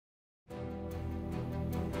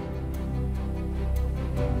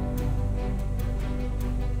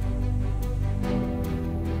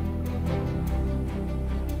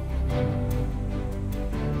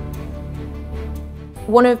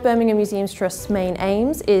One of Birmingham Museums Trust's main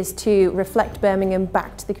aims is to reflect Birmingham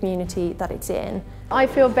back to the community that it's in. I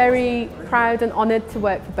feel very proud and honoured to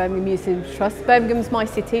work for Birmingham Museums Trust. Birmingham's my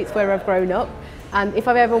city, it's where I've grown up, and if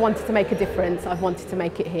I've ever wanted to make a difference, I've wanted to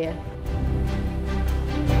make it here.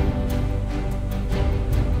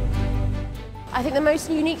 I think the most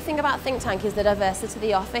unique thing about Think Tank is the diversity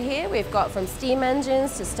they offer here. We've got from steam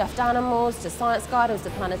engines to stuffed animals to science gardens to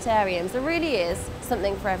planetariums. There really is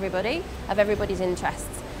something for everybody, of everybody's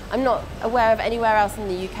interests. I'm not aware of anywhere else in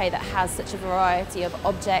the UK that has such a variety of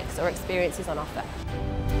objects or experiences on offer.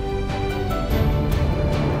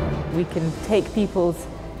 We can take people's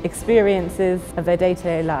experiences of their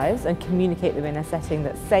day-to-day lives and communicate them in a setting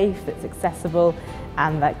that's safe, that's accessible,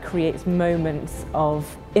 and that creates moments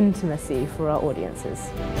of intimacy for our audiences.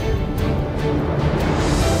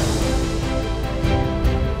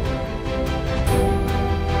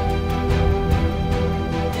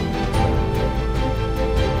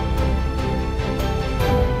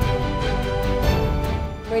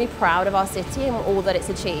 Really proud of our city and all that it's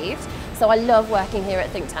achieved. So I love working here at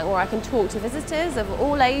Think Tank, where I can talk to visitors of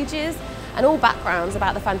all ages and all backgrounds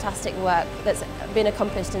about the fantastic work that's been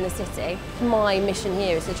accomplished in the city. My mission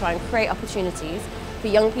here is to try and create opportunities for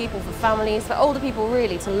young people, for families, for older people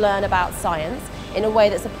really, to learn about science in a way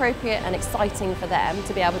that's appropriate and exciting for them,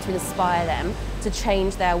 to be able to inspire them to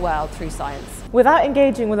change their world through science. Without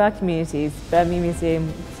engaging with our communities, Birmingham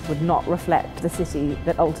Museums would not reflect the city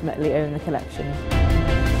that ultimately own the collection.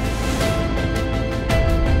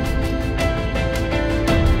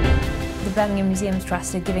 The Birmingham Museums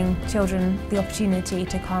Trust are giving children the opportunity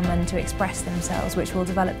to come and to express themselves, which will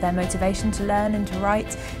develop their motivation to learn and to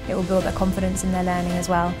write. It will build their confidence in their learning as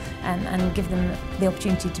well, and give them the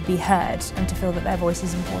opportunity to be heard and to feel that their voice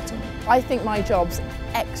is important. I think my job's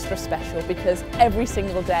extra special because every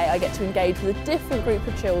single day I get to engage with a different group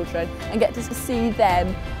of children and get to see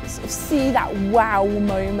them see that wow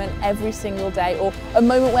moment every single day, or a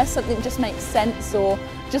moment where something just makes sense, or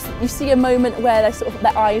just you see a moment where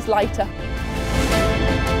their eyes light up.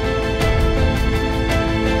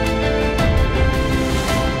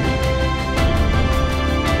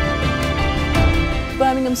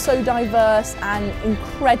 Birmingham's so diverse and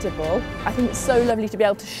incredible. I think it's so lovely to be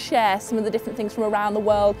able to share some of the different things from around the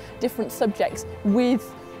world, different subjects,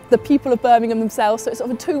 with the people of Birmingham themselves. So it's sort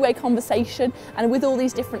of a two-way conversation, and with all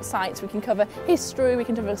these different sites we can cover history, we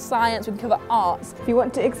can cover science, we can cover arts. If you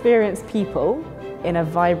want to experience people in a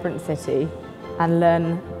vibrant city and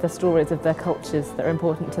learn the stories of their cultures that are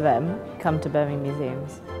important to them, come to Birmingham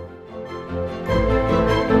Museums.